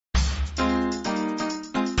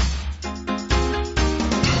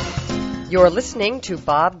You're listening to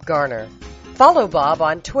Bob Garner. Follow Bob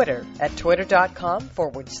on Twitter at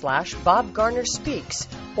twitter.com/Bob Garner Speaks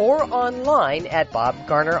or online at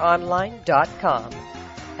bobgarneronline.com.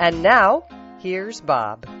 And now, here's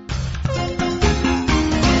Bob.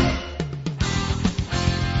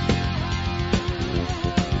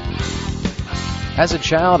 As a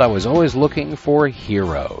child, I was always looking for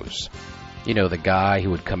heroes. You know, the guy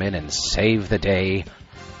who would come in and save the day.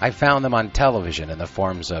 I found them on television in the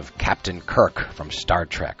forms of Captain Kirk from Star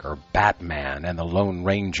Trek or Batman and the Lone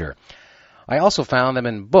Ranger. I also found them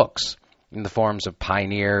in books in the forms of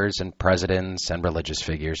pioneers and presidents and religious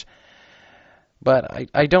figures. But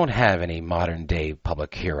I don't have any modern-day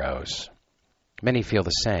public heroes. Many feel the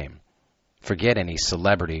same. Forget any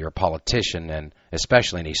celebrity or politician, and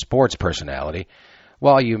especially any sports personality.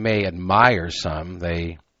 While you may admire some,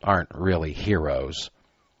 they aren't really heroes.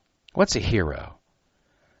 What's a hero?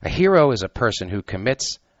 A hero is a person who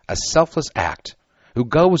commits a selfless act, who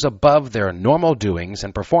goes above their normal doings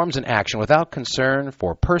and performs an action without concern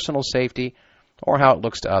for personal safety or how it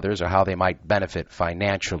looks to others or how they might benefit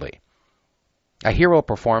financially. A hero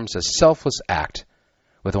performs a selfless act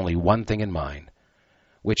with only one thing in mind,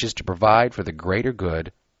 which is to provide for the greater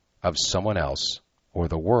good of someone else or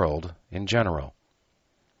the world in general.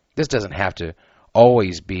 This doesn't have to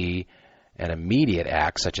always be an immediate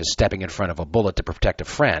act, such as stepping in front of a bullet to protect a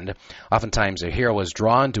friend. Oftentimes, a hero is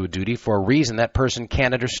drawn to a duty for a reason that person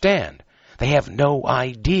can't understand. They have no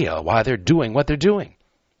idea why they're doing what they're doing,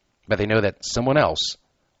 but they know that someone else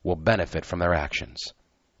will benefit from their actions.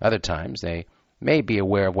 Other times, they may be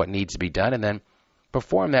aware of what needs to be done and then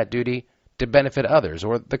perform that duty to benefit others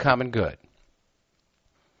or the common good.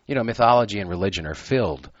 You know, mythology and religion are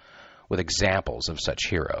filled with examples of such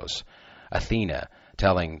heroes. Athena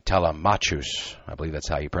telling Telemachus, I believe that's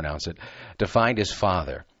how you pronounce it, to find his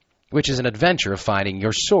father, which is an adventure of finding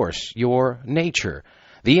your source, your nature.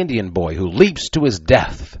 The Indian boy who leaps to his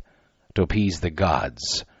death to appease the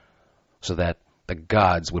gods, so that the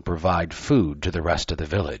gods would provide food to the rest of the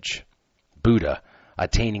village. Buddha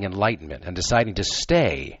attaining enlightenment and deciding to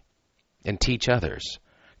stay and teach others.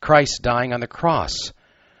 Christ dying on the cross,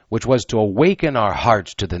 which was to awaken our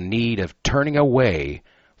hearts to the need of turning away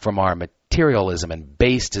from our materialism and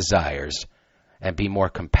base desires and be more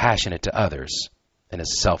compassionate to others in a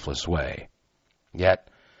selfless way. Yet,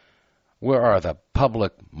 where are the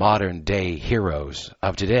public modern-day heroes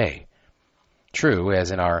of today? True, as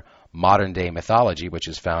in our modern-day mythology, which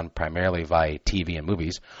is found primarily via TV and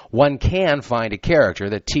movies, one can find a character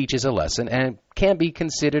that teaches a lesson and can be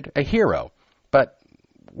considered a hero. But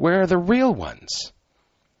where are the real ones?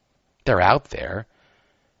 They're out there.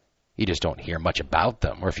 You just don't hear much about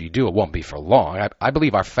them, or if you do, it won't be for long. I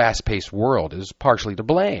believe our fast-paced world is partially to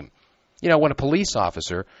blame. You know, when a police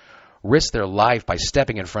officer risks their life by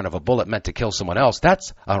stepping in front of a bullet meant to kill someone else,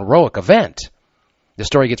 that's a heroic event. The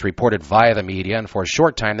story gets reported via the media, and for a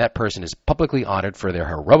short time, that person is publicly honored for their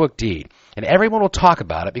heroic deed. And everyone will talk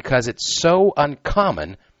about it because it's so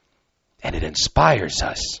uncommon, and it inspires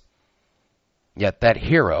us. Yet that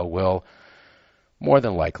hero will, more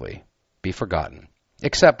than likely, be forgotten,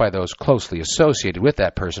 except by those closely associated with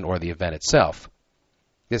that person or the event itself.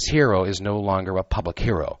 This hero is no longer a public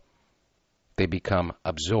hero. They become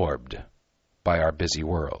absorbed by our busy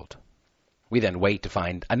world. We then wait to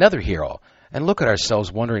find another hero and look at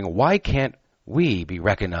ourselves wondering, why can't we be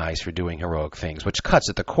recognized for doing heroic things, which cuts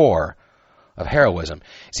at the core of heroism.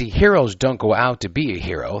 See, heroes don't go out to be a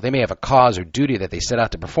hero. They may have a cause or duty that they set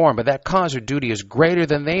out to perform, but that cause or duty is greater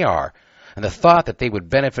than they are. And the thought that they would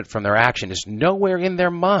benefit from their action is nowhere in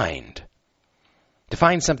their mind. To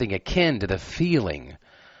find something akin to the feeling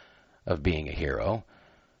of being a hero,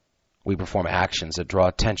 we perform actions that draw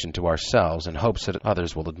attention to ourselves in hopes that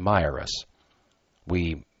others will admire us.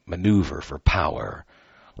 We maneuver for power.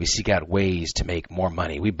 We seek out ways to make more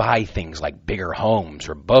money. We buy things like bigger homes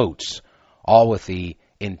or boats, all with the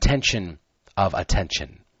intention of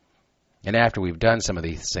attention. And after we've done some of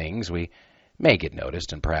these things, we may get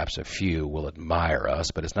noticed, and perhaps a few will admire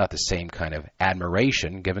us, but it's not the same kind of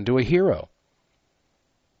admiration given to a hero.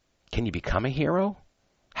 Can you become a hero?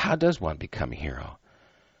 How does one become a hero?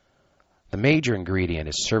 The major ingredient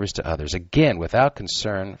is service to others, again, without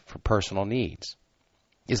concern for personal needs.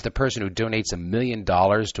 Is the person who donates $1 million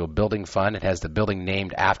to a building fund and has the building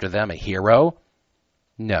named after them a hero?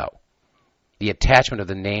 No. The attachment of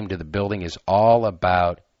the name to the building is all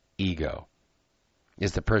about ego.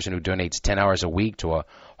 Is the person who donates 10 hours a week to a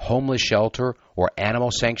homeless shelter or animal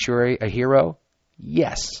sanctuary a hero?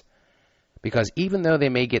 Yes. Because even though they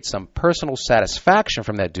may get some personal satisfaction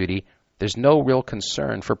from that duty, there's no real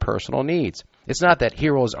concern for personal needs. It's not that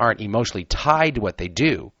heroes aren't emotionally tied to what they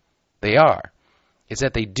do. They are. It's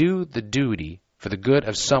that they do the duty for the good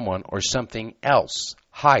of someone or something else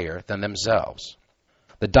higher than themselves.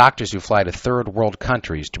 The doctors who fly to third world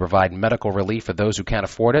countries to provide medical relief for those who can't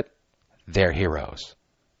afford it, they're heroes.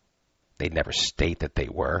 They'd never state that they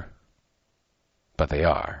were, but they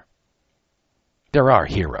are. There are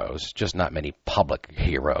heroes, just not many public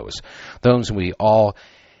heroes, those whom we all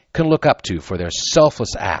can look up to for their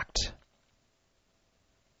selfless act.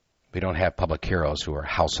 We don't have public heroes who are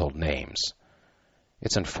household names.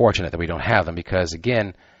 It's unfortunate that we don't have them because,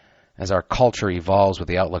 again, as our culture evolves with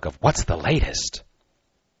the outlook of what's the latest,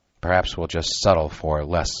 perhaps we'll just settle for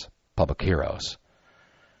less public heroes.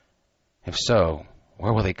 If so,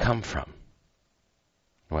 where will they come from?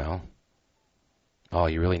 Well, all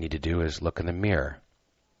you really need to do is look in the mirror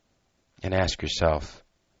and ask yourself,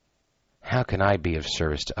 how can I be of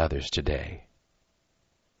service to others today?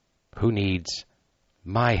 Who needs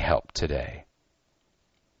my help today?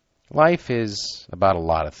 Life is about a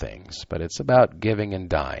lot of things, but it's about giving and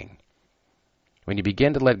dying. When you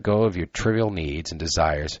begin to let go of your trivial needs and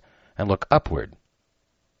desires and look upward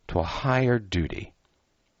to a higher duty,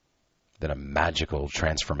 then a magical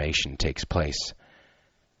transformation takes place.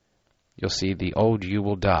 You'll see the old you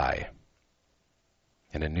will die,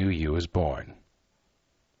 and a new you is born.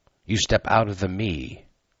 You step out of the me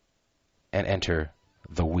and enter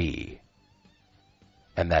the we,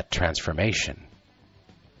 and that transformation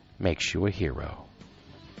makes you a hero.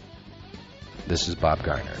 This is Bob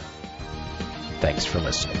Garner. Thanks for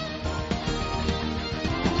listening.